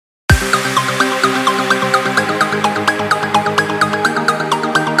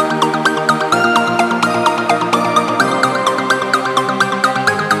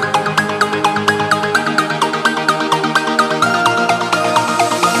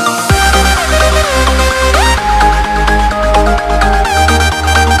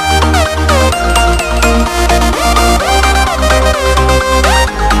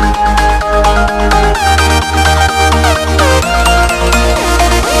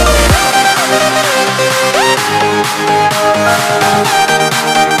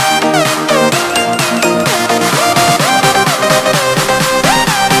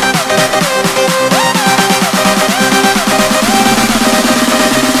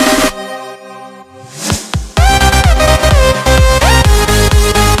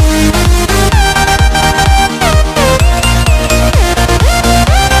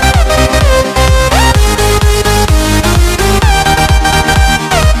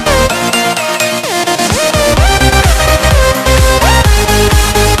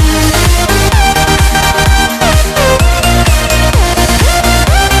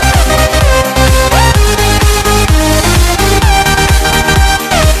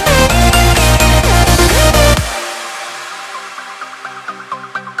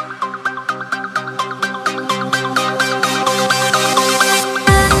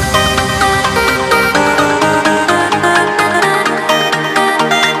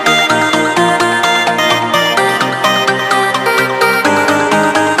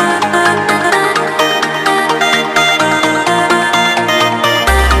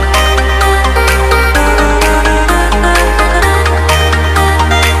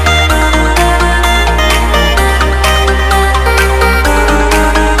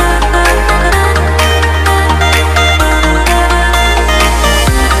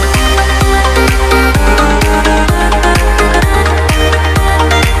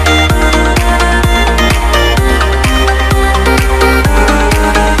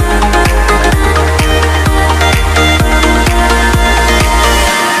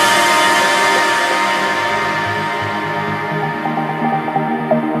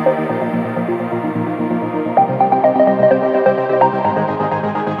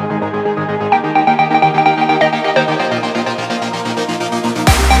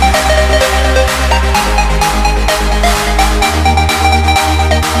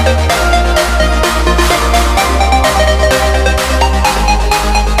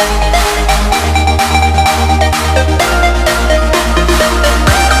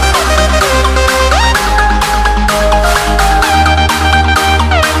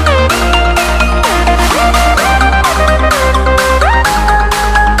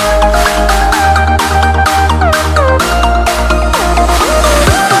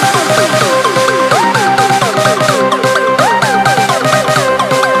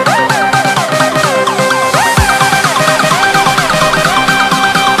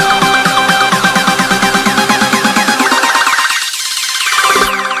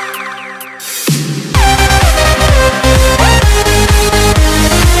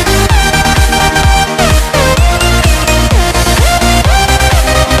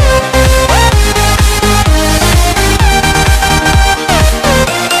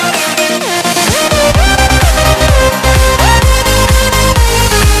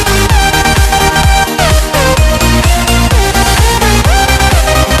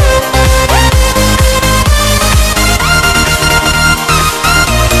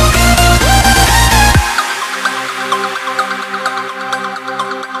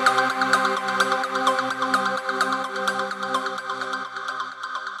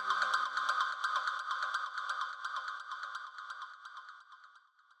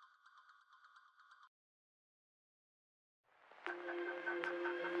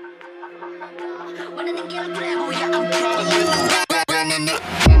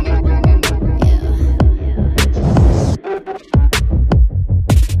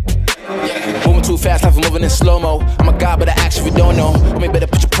Moving too fast, life is moving in slow-mo. I'm a god, but I act if you don't know. Homie, better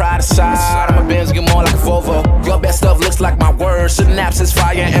put your pride aside. I'm a Benz, get more like a Volvo. Your best stuff looks like my words. Synapses,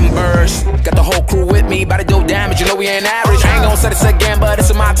 fire and burst. Got the whole crew with me, about to do damage. You know we ain't average. I ain't gonna say this again, but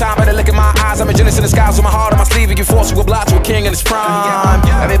it's in my time. Better look in my eyes. I'm a genius in the skies with my heart on my sleeve. And you force you blind to a king in his prime.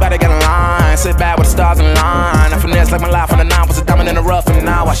 Everybody got a line. Sit back with the stars in line. I finesse like my life on the 9 was a diamond in the rough, and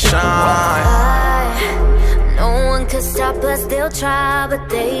now I shine. No one could stop us, they'll try, but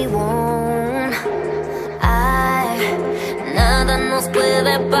they won't. Nada nos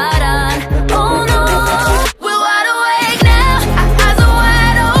puede parar. Oh no, we're wide awake now. Our eyes are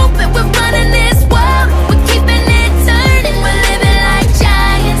wide open. We're running this world. We're keeping it turning. We're living like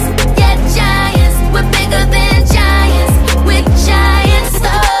giants, yeah, giants. We're bigger than giants. We're giants.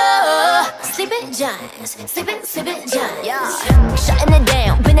 Oh, sleeping giants, sleeping giants. Yeah, shutting it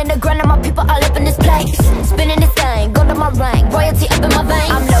down. Been in the ground, and my people all up in this place. Spinning this thing, go to my rank. Royalty up in my veins.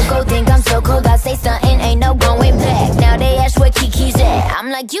 I'm loco, think I'm so cold. I say something, ain't no going back. Now they ask where Kiki's at. I'm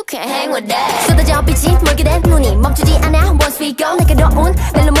like, you can't hang with that. 쏟아져 빛이 멀게 된 눈이 멈추지 않아. Once we go, 내게 넣은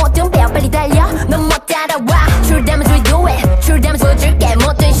날로 모든 뼈 빨리 달려. 넌 못 따라와. True damage we do it. True damage 보여줄게.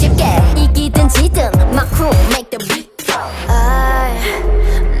 뭐든 쉽게 이기든 지든 my crew make the beat go.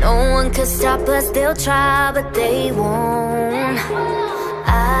 No one could stop us. They'll try, but they won't.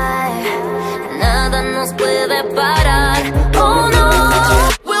 Nada nos puede parar. Oh no,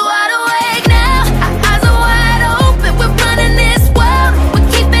 we're wide awake now. Our eyes are wide open. We're running this world. We're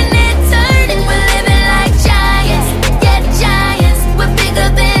keeping it turning. We're living like giants, yeah, giants. We're bigger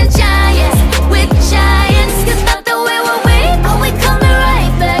than giants. We're giants. Cause not the way we're weak, oh, we coming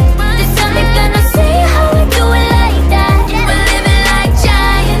right back. This time you're gonna see how we do it like that. We're living like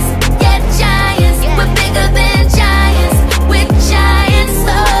giants, yeah, giants. We're bigger than giants. We're giants.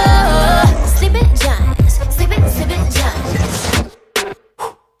 Oh, sleeping giants, sleeping giants.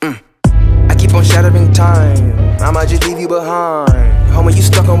 I keep on shattering time. I'ma just leave you behind. Homie, you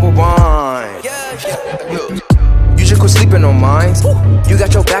stuck on rewind. You just quit sleeping on mine. You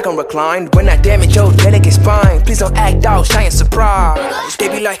got your back on reclined. When I damage your delicate spine, please don't act out, shy and surprised. They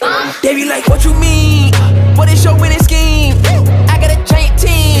be like, what you mean? What is your winning scheme? I got a giant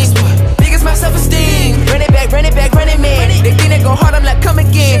team. Big as my self-esteem. Run it back, running man. They think they go hard, I'm like, come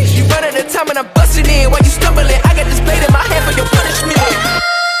again. You run out of time and I'm busting in. While you stumbling, I got this blade in my hand for your punishment.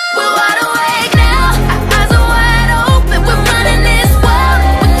 We're wide awake now. Our eyes are wide open. We're running this world.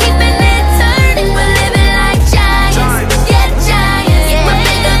 We're keeping it turning. We're living like giants, yeah, giants. We're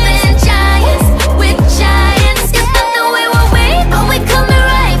bigger than giants. We're giants. Cause not the way we're weak, oh, we coming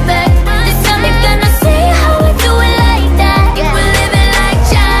right back. This time you're gonna see how we do it like that. We're living like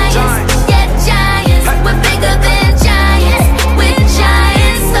giants, yeah, giants. We're bigger than giants. We're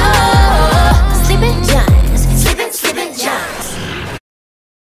giants. Oh, sleeping giants, sleeping giants.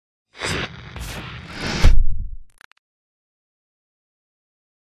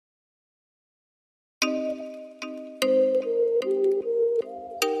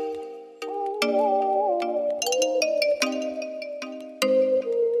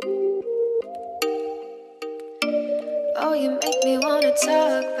 Oh, you make me wanna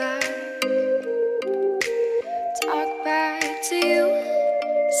talk back to you.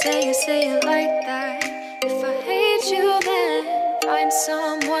 Say it like that. If I hate you, then find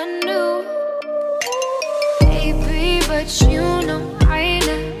someone new. Baby, but you know I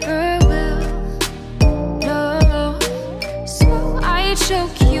never will. No, so I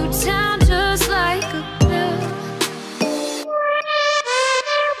choke you down just like a pill.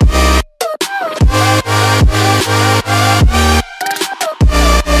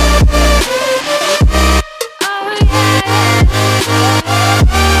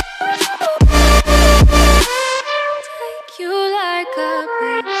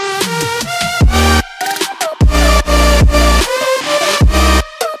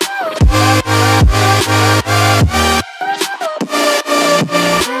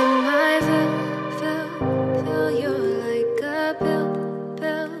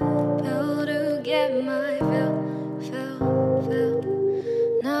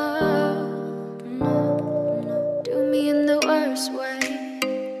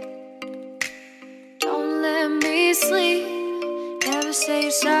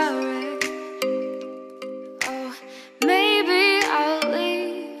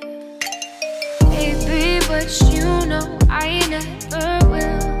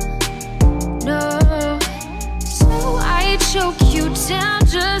 Choke you down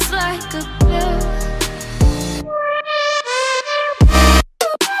just like a pill.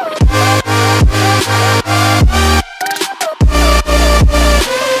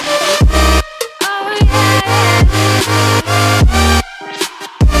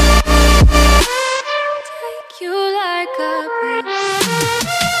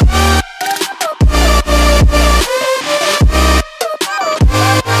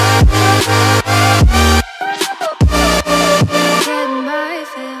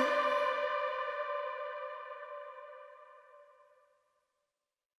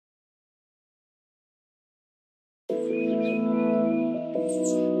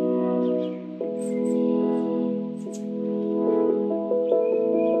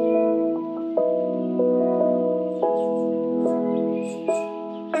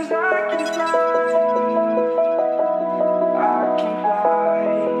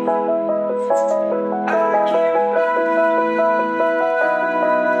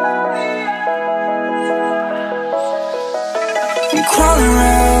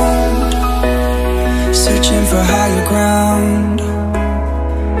 searching for higher ground.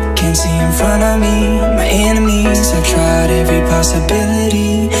 Can't see in front of me, my enemies. I've tried every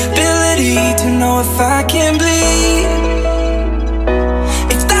possibility, ability to know if I can bleed.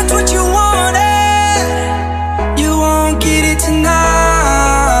 If that's what you wanted, you won't get it tonight.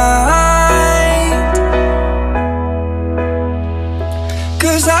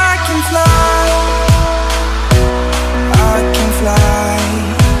 'Cause I can fly, I can fly,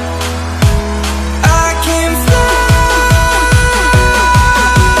 I can fly,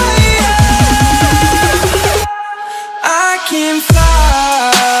 yeah. I can fly.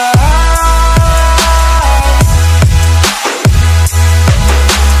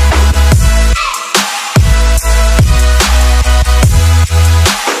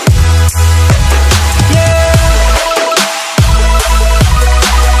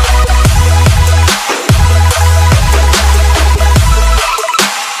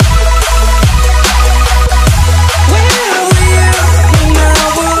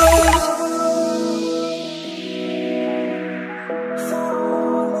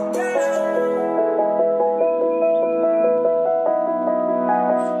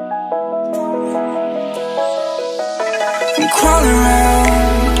 I'm crawling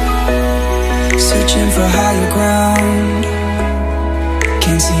around, searching for higher ground.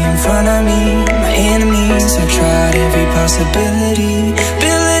 Can't see in front of me, my enemies. I've tried every possibility,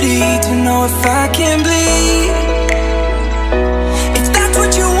 ability to know if I can bleed. If that's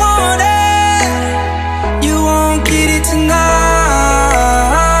what you wanted, you won't get it tonight.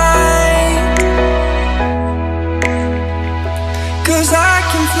 'Cause I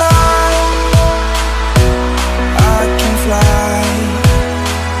can fly, I can fly,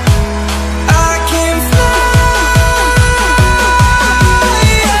 I can fly,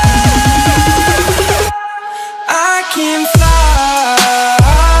 yeah. I can fly.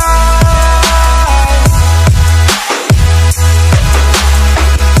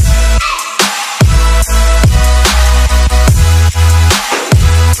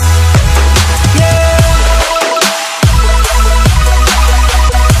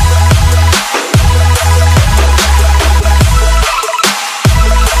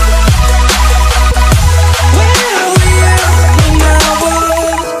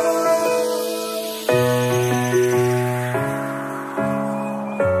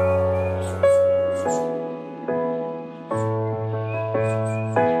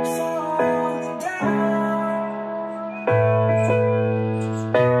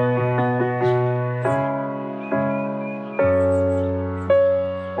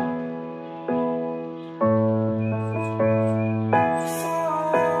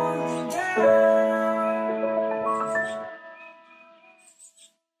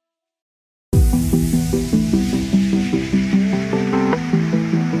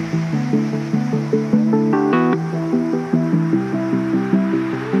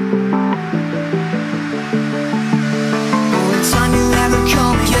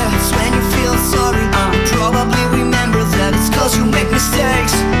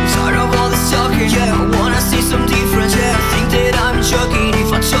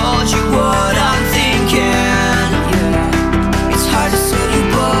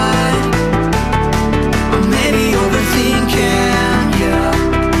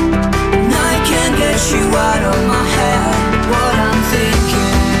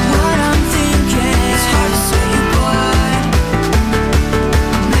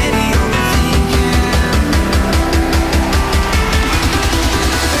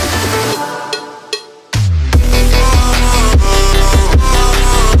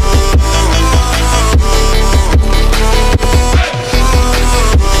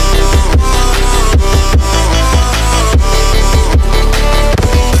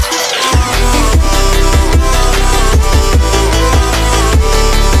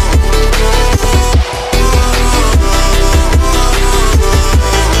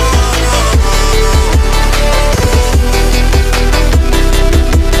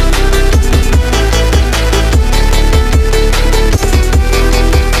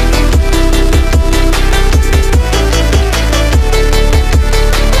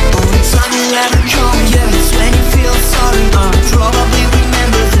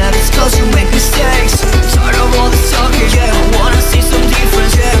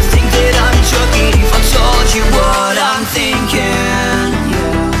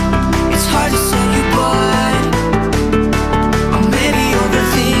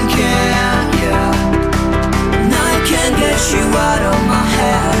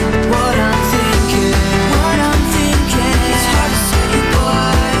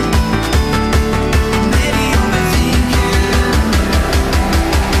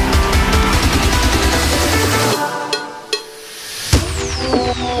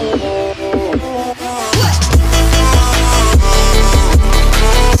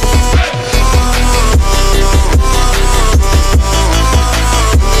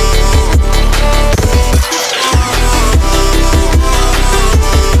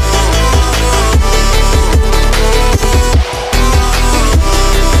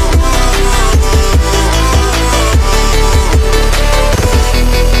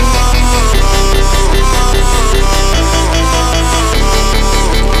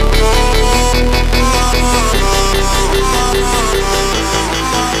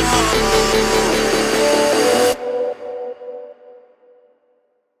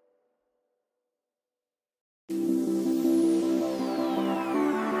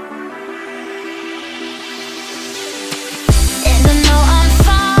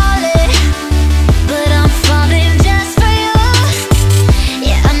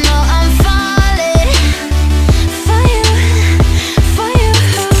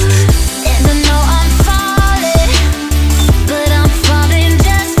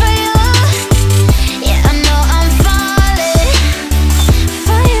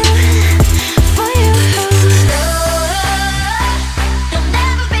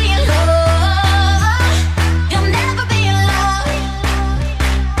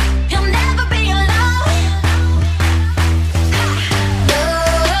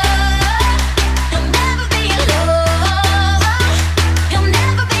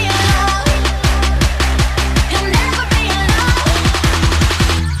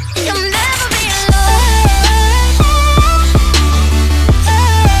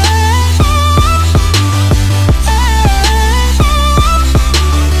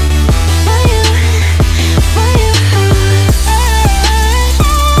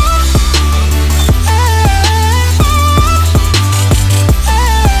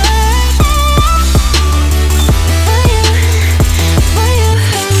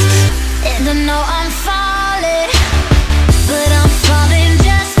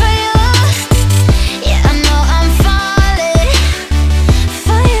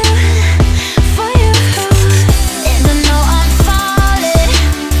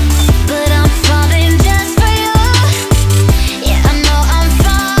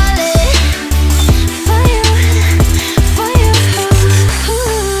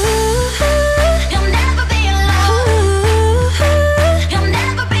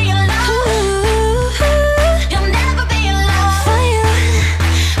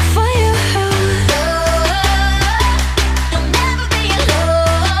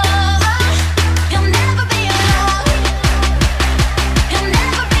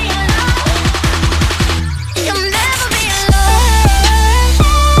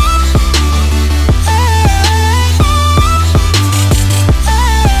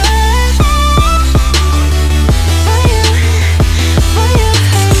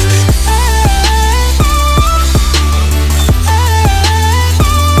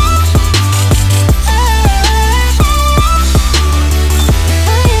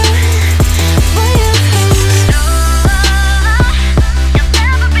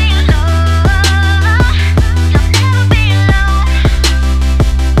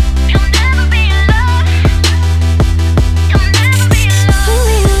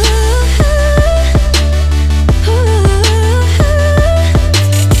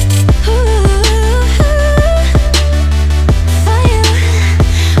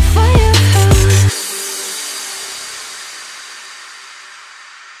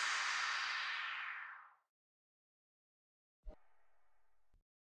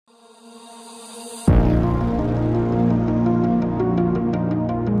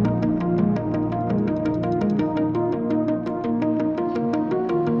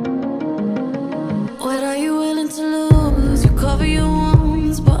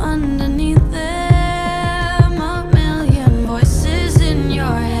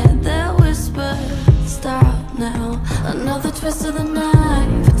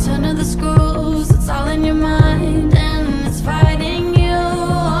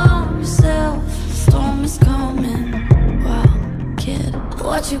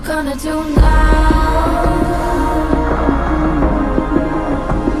 gonna do now?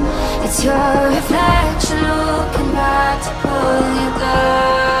 It's your reflection looking back to pull you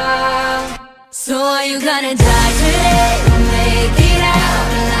down. So are you gonna die today or make it out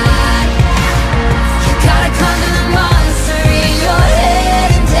alive? You gotta conquer the monster in your head,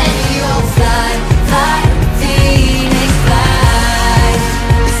 and then you'll fly, fly, Phoenix fly.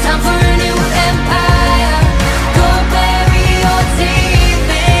 It's time for a new empire. Go bury your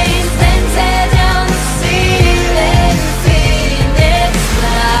demons, then tear down the ceiling, Phoenix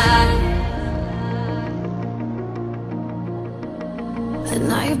fly. And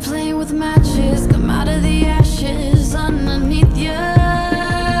now you're playing with matches, come out of the ashes underneath you.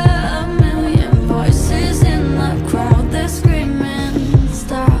 A million voices in the crowd, they're screaming,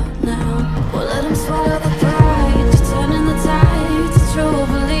 stop now. Well, let them swallow the pride, you're turning the tide to true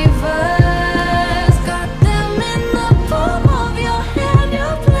believers. Got them in the palm of your hand,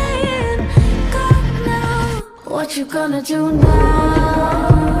 you're playing God now. What you gonna do now?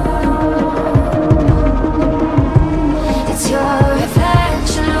 It's your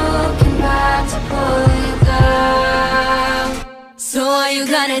reflection looking back to pull you down. So are you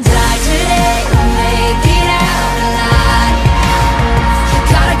gonna die today or make it out alive? You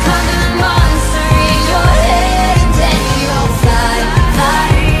gotta conquer the monster in your head, and then you'll fly, fly,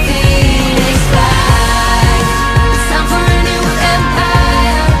 Phoenix fly. It's time for a new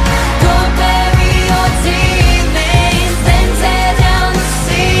empire. Go bury your demons, then tear down the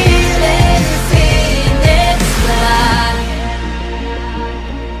ceiling, Phoenix fly.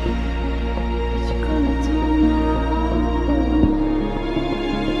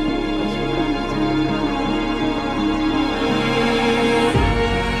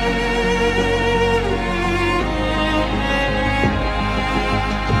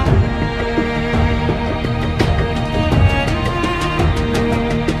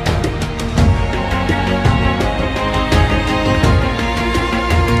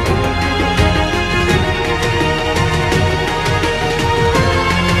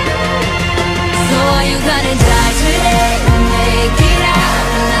 So are you gonna die today or make it out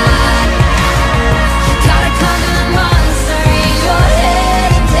alive? You gotta conquer the monster in your head,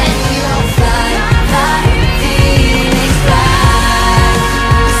 and then you'll fly, fly, Phoenix fly.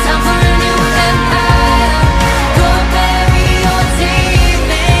 It's time for a new empire. Go bury your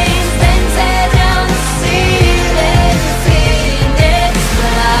demons, then tear down the ceiling, Phoenix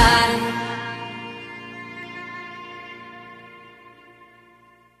fly.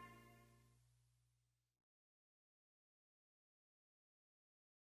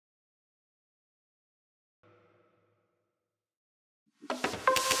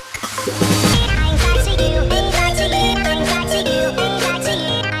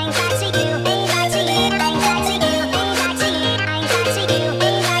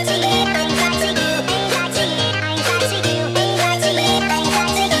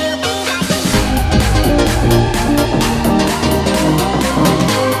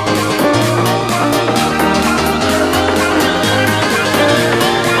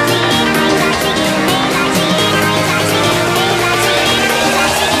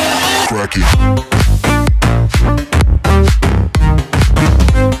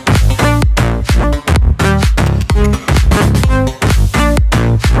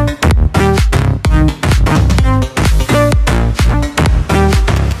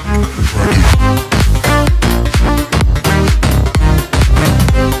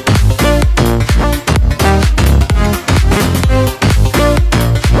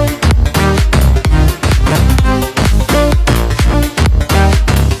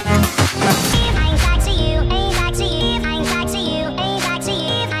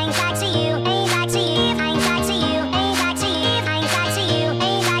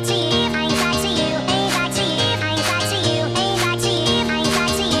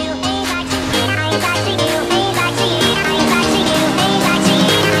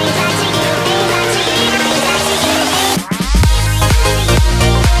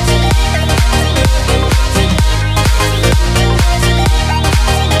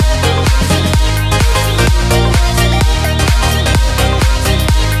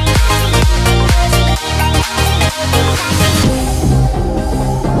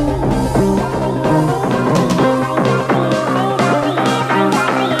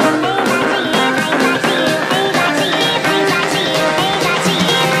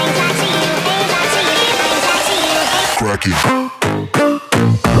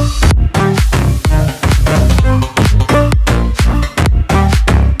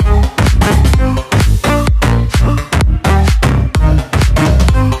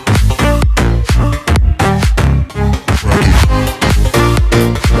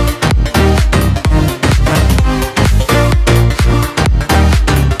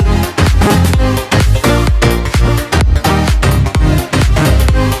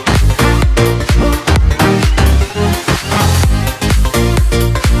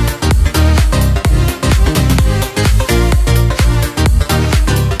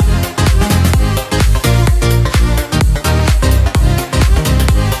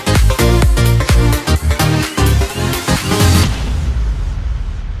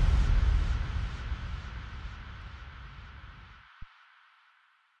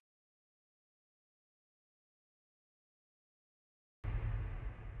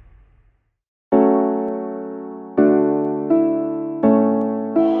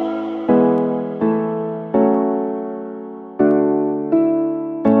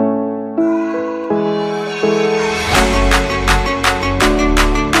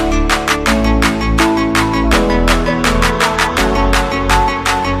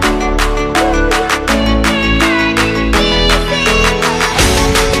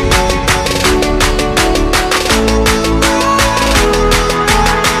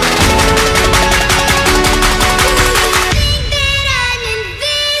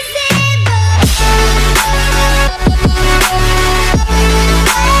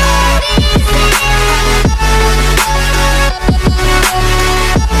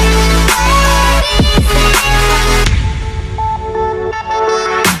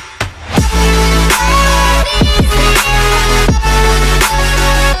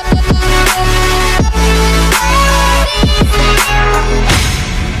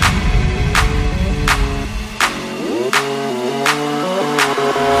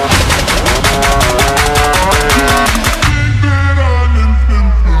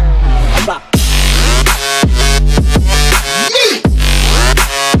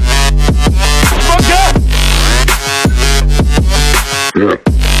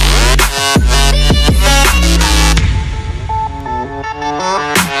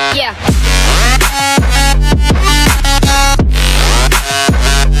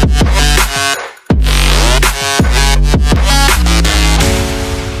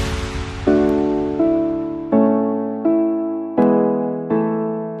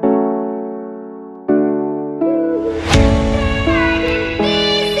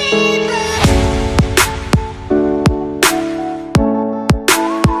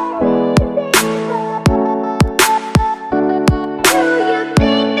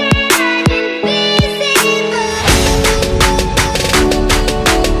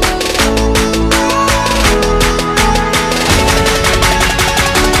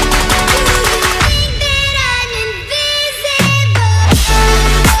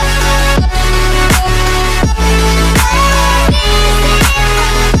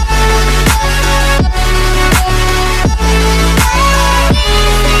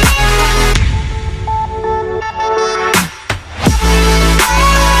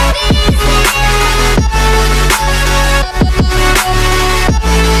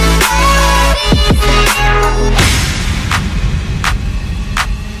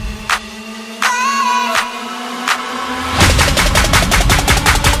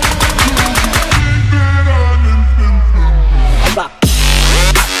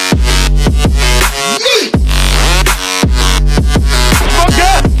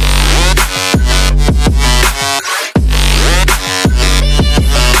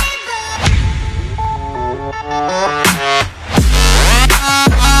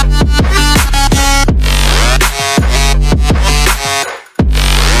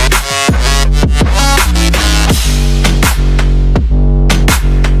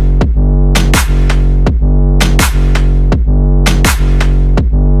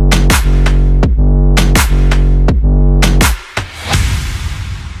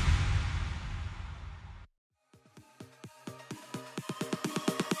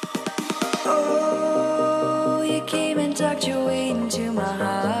 Oh, you came and tucked your way into my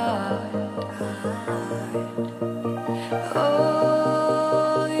heart.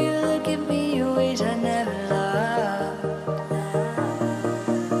 Oh, you look at me in ways I never loved.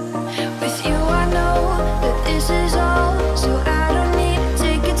 With you I know that this is all, so I don't need to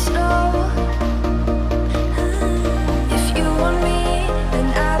take it slow. If you want me, then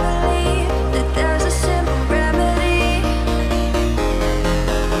I believe that there's a simple remedy.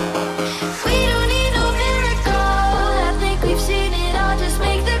 We don't need no miracle, I think we've seen it all, just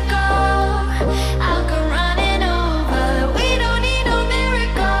make the call. I'll come running over. We don't need no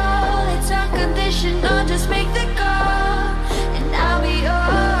miracle, it's unconditional, just make the call, and I'll be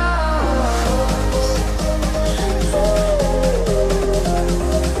yours.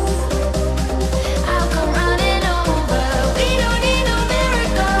 I'll come running over. We don't need no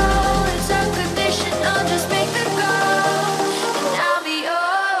miracle, it's unconditional, just make the call, and I'll be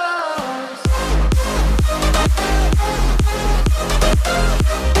yours.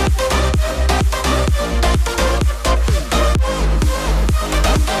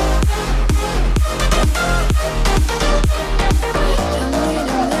 Don't need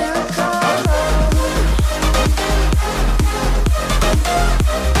a miracle.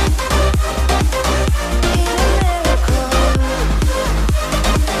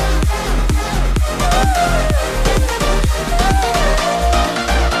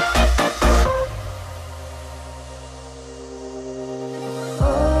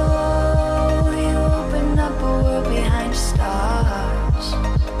 Oh, you open up a world behind stars.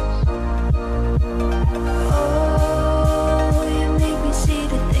 Oh, you make me see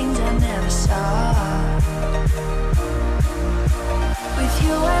the things I never saw. With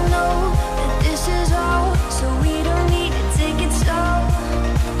you I know that this is all, so we don't need to take it slow.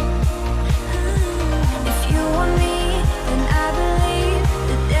 If you want me, then I believe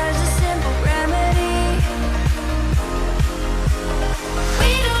that there's a simple remedy.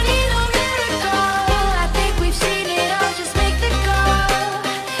 We don't need no miracle, I think we've seen it all, just make the call.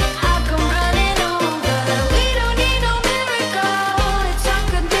 I'll come running over. We don't need no miracle, it's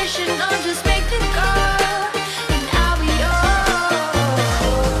unconditional, just make the call, and I'll be yours.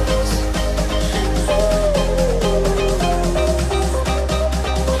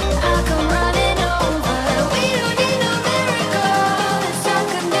 I'll come running over. We don't need no miracle, it's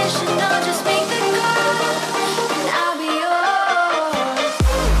unconditional, just make the call, and I'll be yours.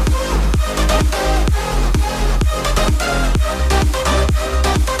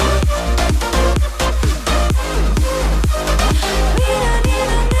 We don't need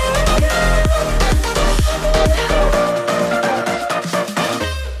no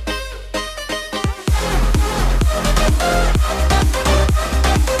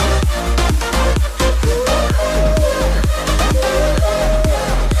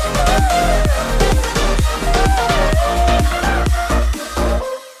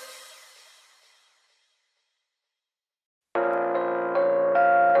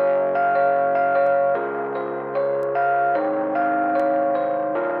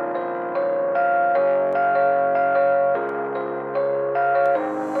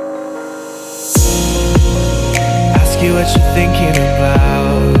Ask you what you're thinking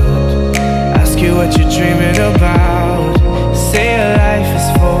about. Ask you what you're dreaming about. Say your life is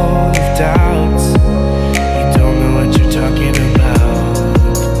full of doubts. You don't know what you're talking about.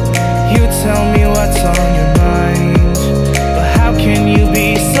 You tell me what's on your mind, but how can you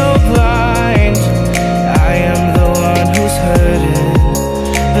be so blind? I am the one who's hurting,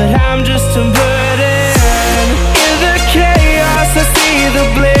 but I'm just a burden. In the chaos I see the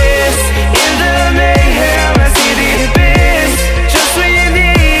bliss, in the mayhem I see the abyss. Just when you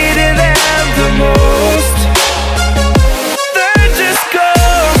needed them the most, they're just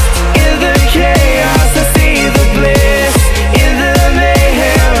ghosts. In the chaos I see the bliss, in the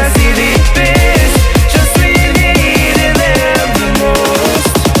mayhem I see the abyss. Just when you needed them the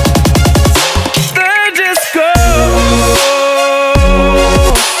most, they're just ghosts.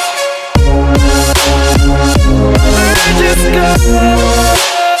 They're just ghosts.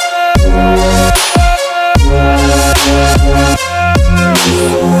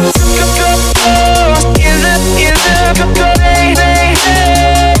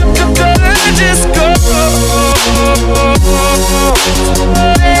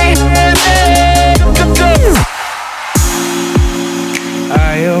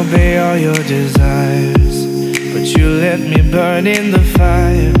 I obey all your desires, but you let me burn in the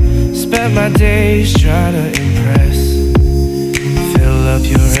fire. Spent my days trying to impress, fill up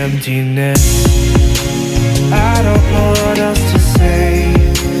your emptiness. I don't know what else to say.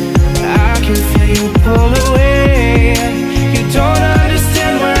 I can feel you pull away. You don't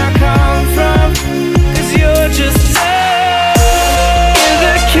understand where I come from.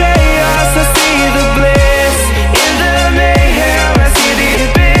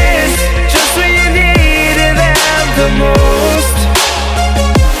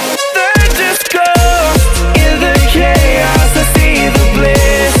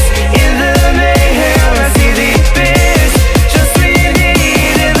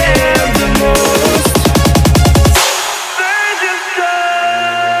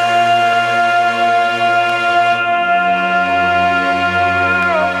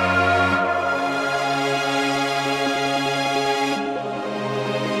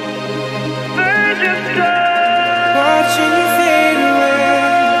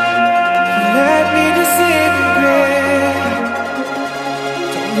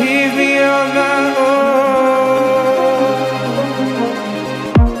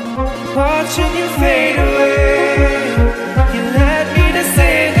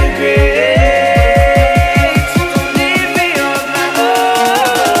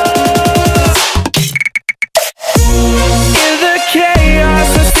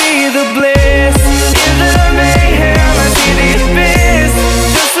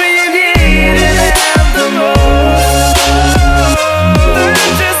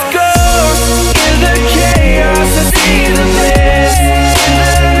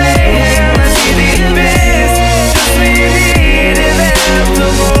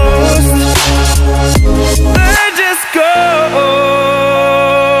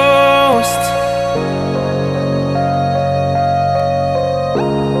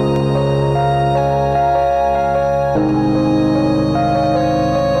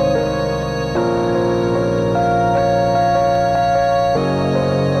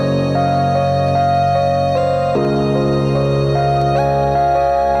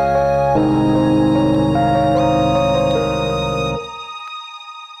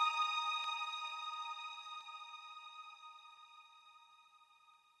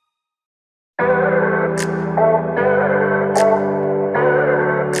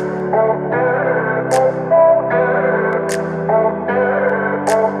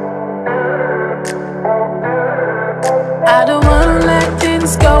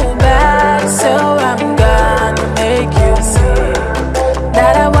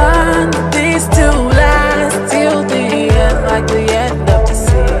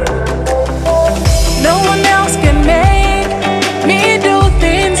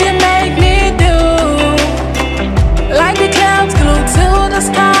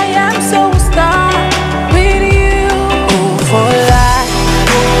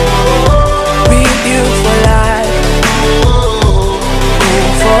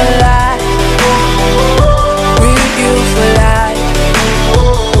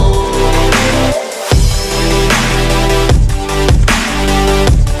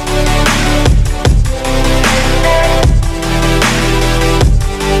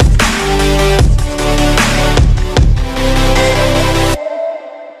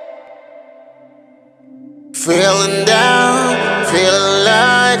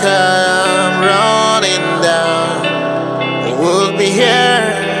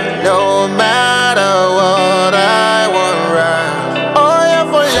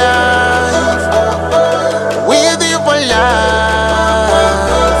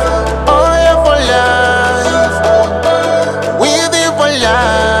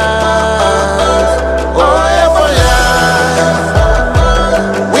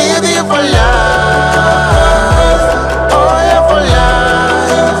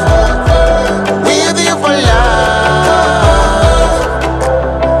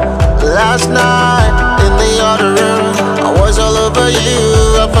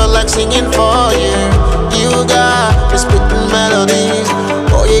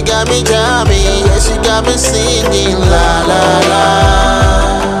 I've been singing la la la,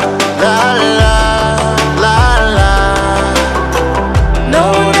 la la, la la. No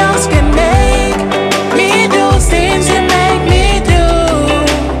one else can make me do things you make me do.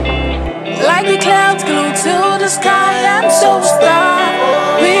 Like the clouds glued to the sky, I'm so stuck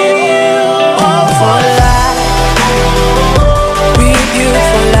with you. All for life, with you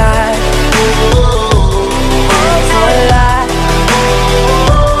for life. All for life,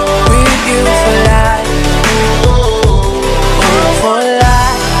 with you for life. All for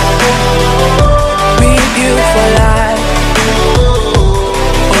life, with you for life.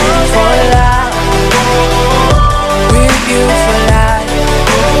 All for life, with you for life.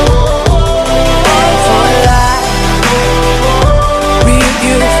 All for life, with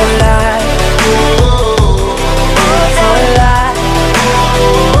you for life. All for life,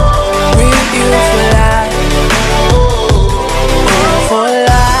 with you for life. All for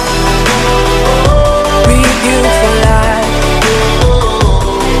life, with you for life.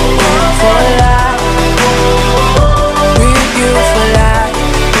 All for life, with you for life.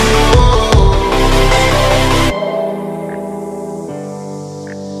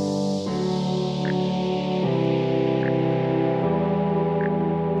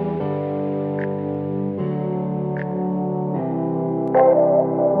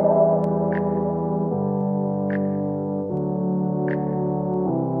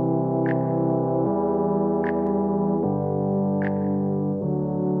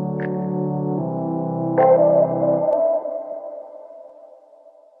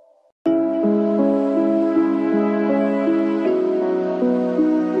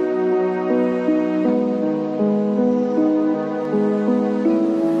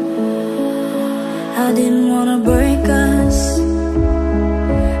 I didn't wanna break us,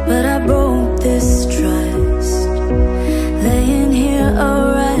 but I broke this trust. Laying here a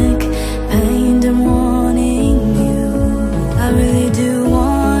wreck, pained and wanting you. I really do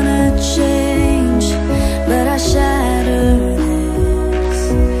wanna change, but I shatter this.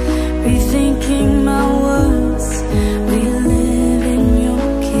 Rethinking my words, reliving your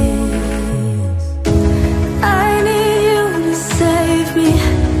kiss. I need you to save me,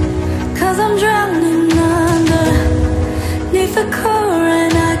 'cause I'm drowning underneath the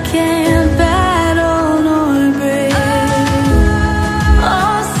current. I can't battle nor break.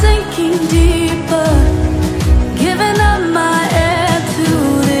 Oh, sinking deeper, giving up my air to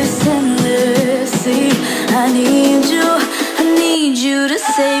this endless sea. I need you to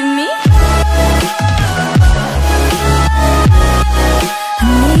save me. I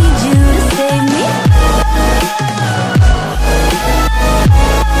need you to save me.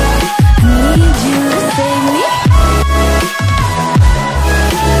 I need you to save me.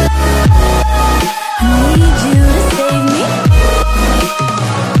 I need you to save me.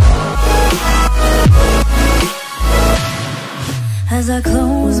 As I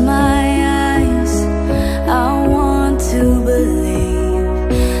close my eyes, I want to believe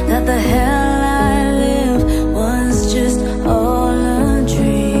that the hell I live was just all a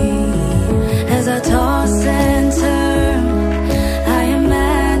dream. As I toss and turn, I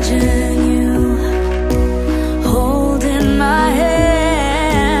imagine you holding my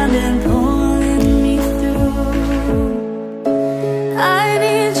hand and pulling me through. I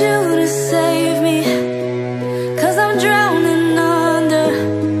need you to save me, 'cause I'm drowning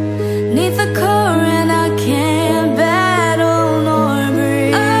underneath the current. I can't battle nor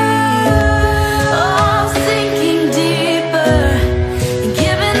breathe. Oh, sinking deeper,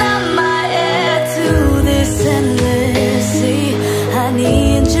 giving up my air to this endless sea. I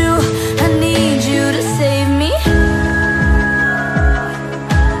need you to save me.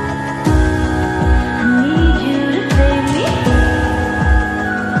 I need you to save me. I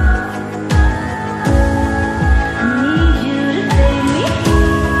need you to save me.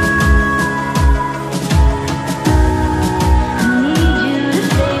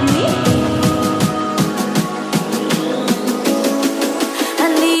 I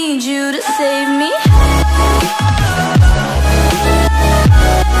need you to save me. I need you to save me.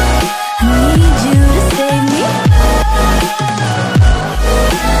 I need you to save me.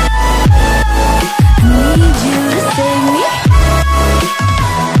 I need you to save me.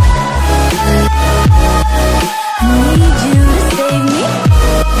 I need you to save me.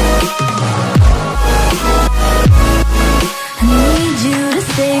 I need you to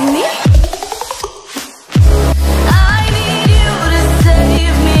save me. I need you to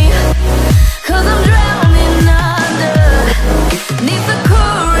save me, 'cause I'm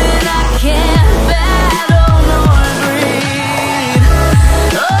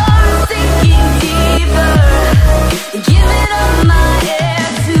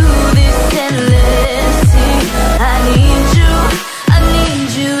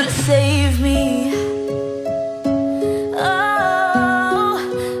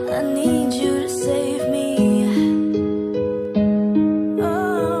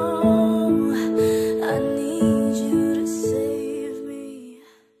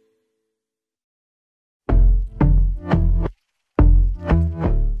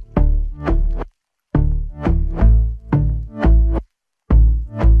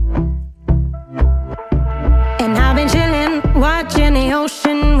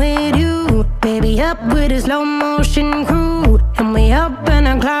with a slow motion crew, and we up in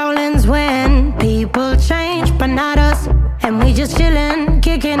our growlings when people change, but not us. And we just chillin',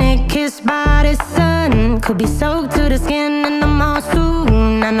 kicking it, kissed by the sun. Could be soaked to the skin in the mall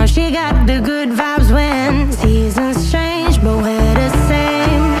soon. I know she got the good vibes when seasons change, but we're the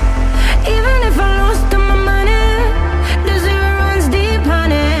same. Even if I lost all my money, the zero runs deep,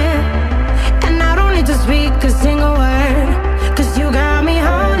 honey. And I don't need to speak a single word, 'cause you got me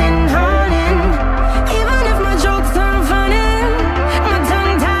holding, holding. Even if my jokes aren't funny, my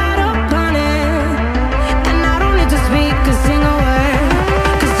tongue tied up on it. And I don't need to speak a single word,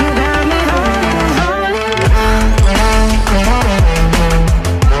 'cause you got me holding, holding.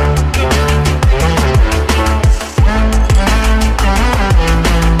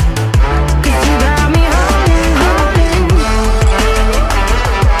 'Cause you got me holding, holding.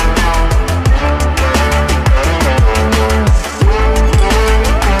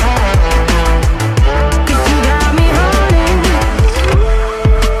 'Cause you got me holding.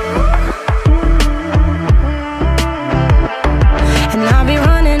 And I'll be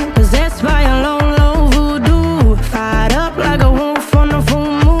running, possessed by a low, low voodoo. Fired up like a wolf on a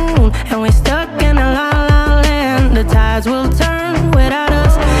full moon. And we're stuck in a la la land. The tides will turn without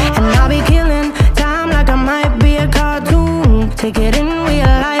us. And I'll be killing time like I might be a cartoon. Take it in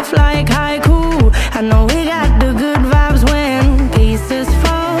real life like haiku. I know we got the good vibes when pieces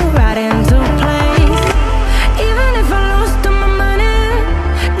fall right into place. Even if I lost all my money,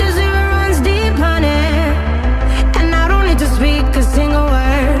 the zero runs deep, honey. And I don't need to speak a single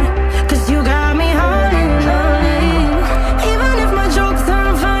word, 'cause you got me holding, holding. Even if my jokes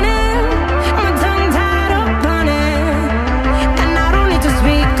aren't funny, my tongue tied up on it. And I don't need to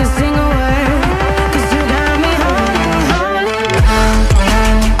speak a single word, 'cause you got me holding, holding.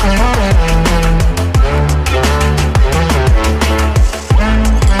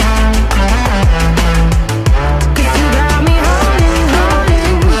 'Cause you got me holding,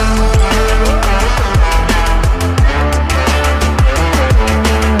 holding.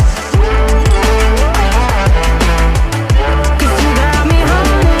 'Cause you got me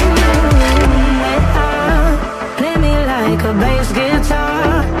holding. Play me like a bass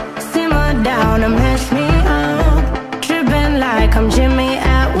guitar, simmer down and mess me up, tripping like I'm Jimmy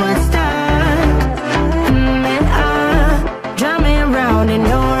at Woodstock. Drive me around in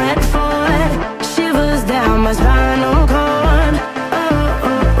your red Ford, shivers down my spinal cord. Oh,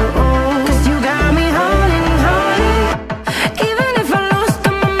 oh, oh, oh. 'Cause you got me holding, holding. Even if I lost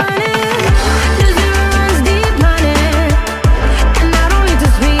all my money, the zero runs deep, honey. And I don't need to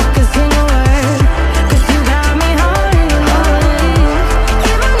speak a single word, 'cause you got me holding, holding.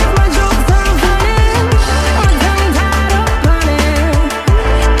 Even if my jokes aren't funny, my tongue tied up on it.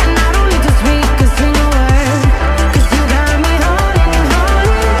 And I don't need to speak a single word, 'cause you got me holding,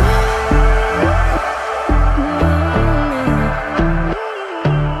 holding.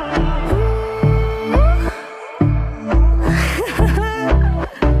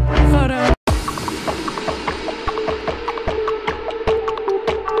 Hold on.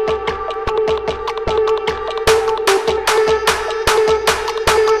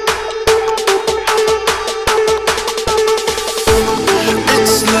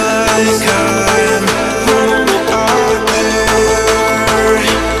 It's like I'm running out there.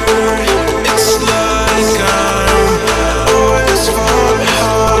 It's like I'm always far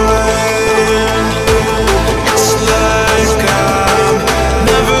behind. It's like I'm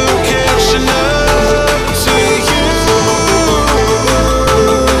never catching up to you.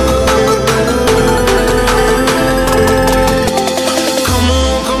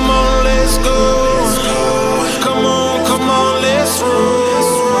 Come on, let's go. Come on, let's roll.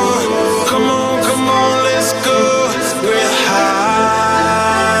 Come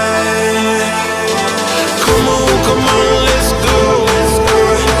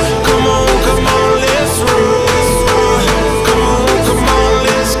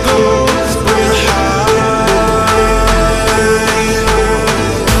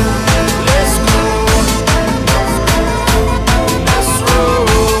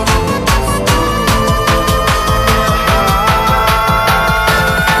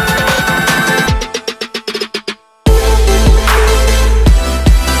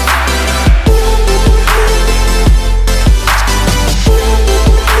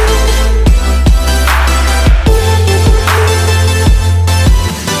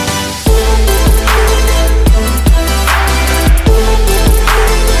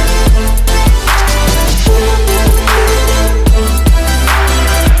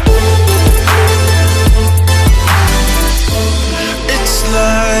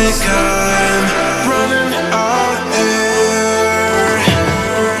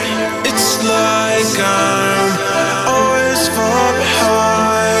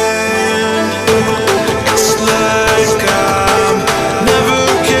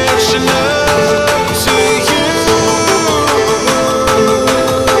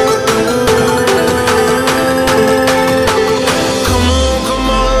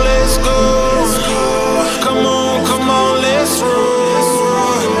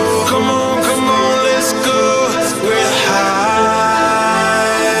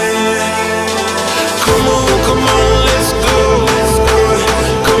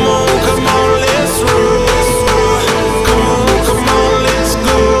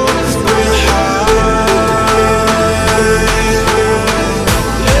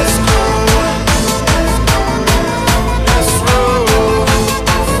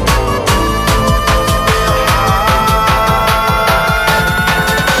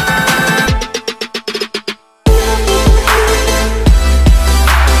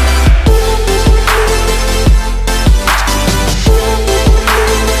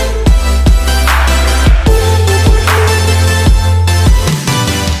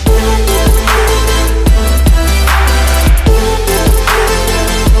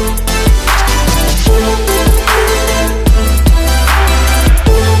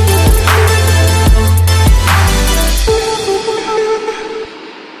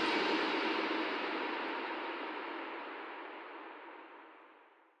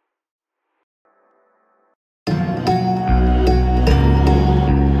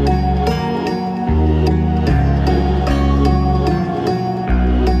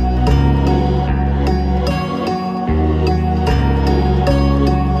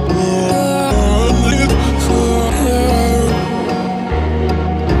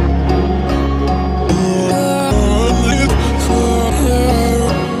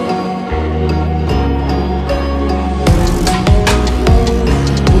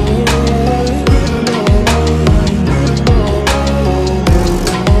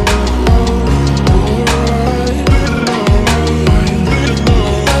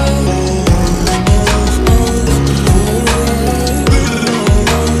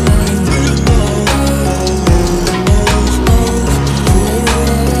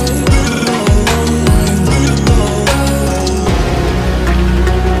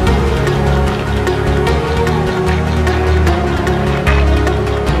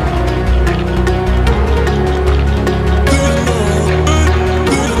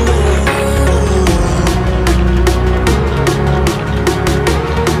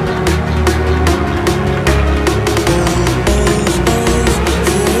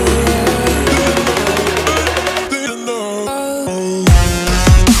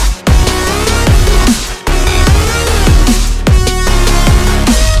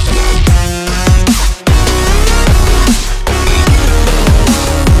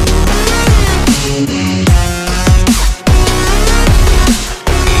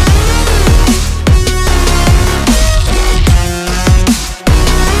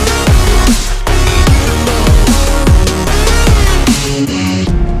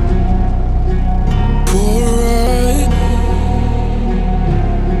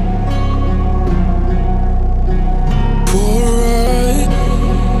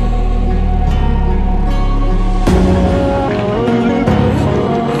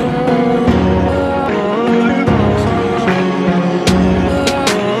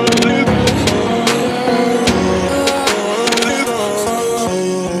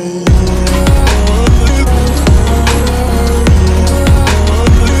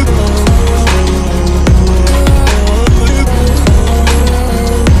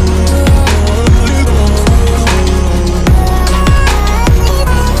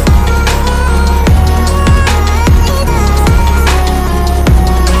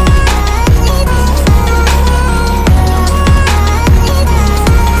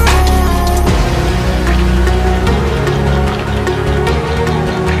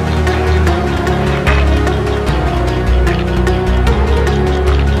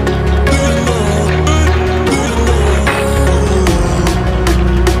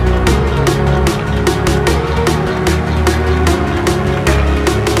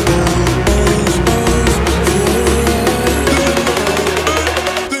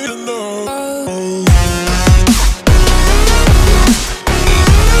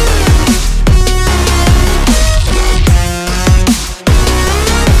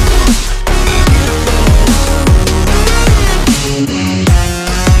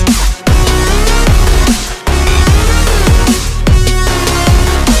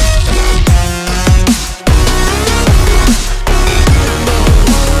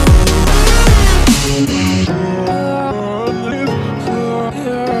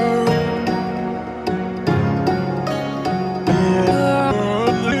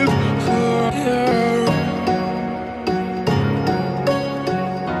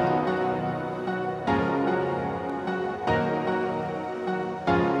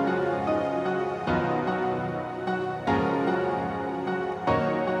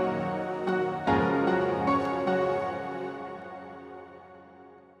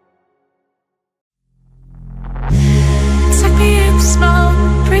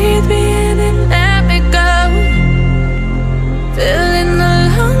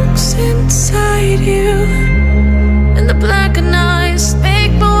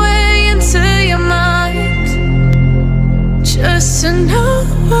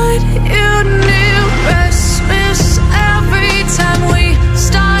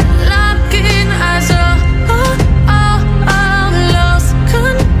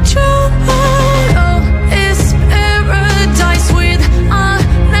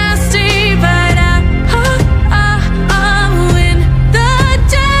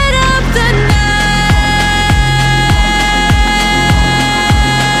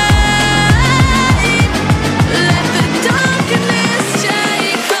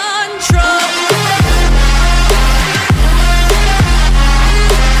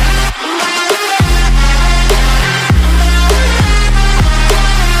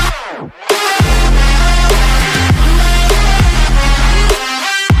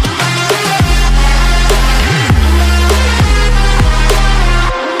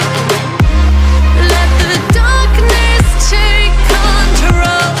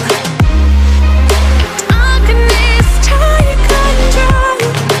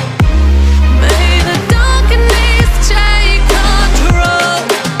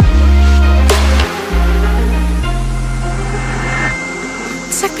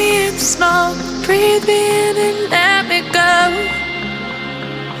me in the smoke, breathe me in and let me go.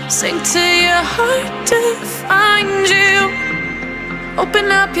 Sink to your heart to find you. Open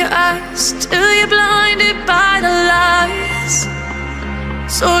up your eyes till you're blinded by the lies,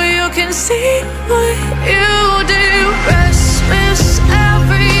 so you can see what you do.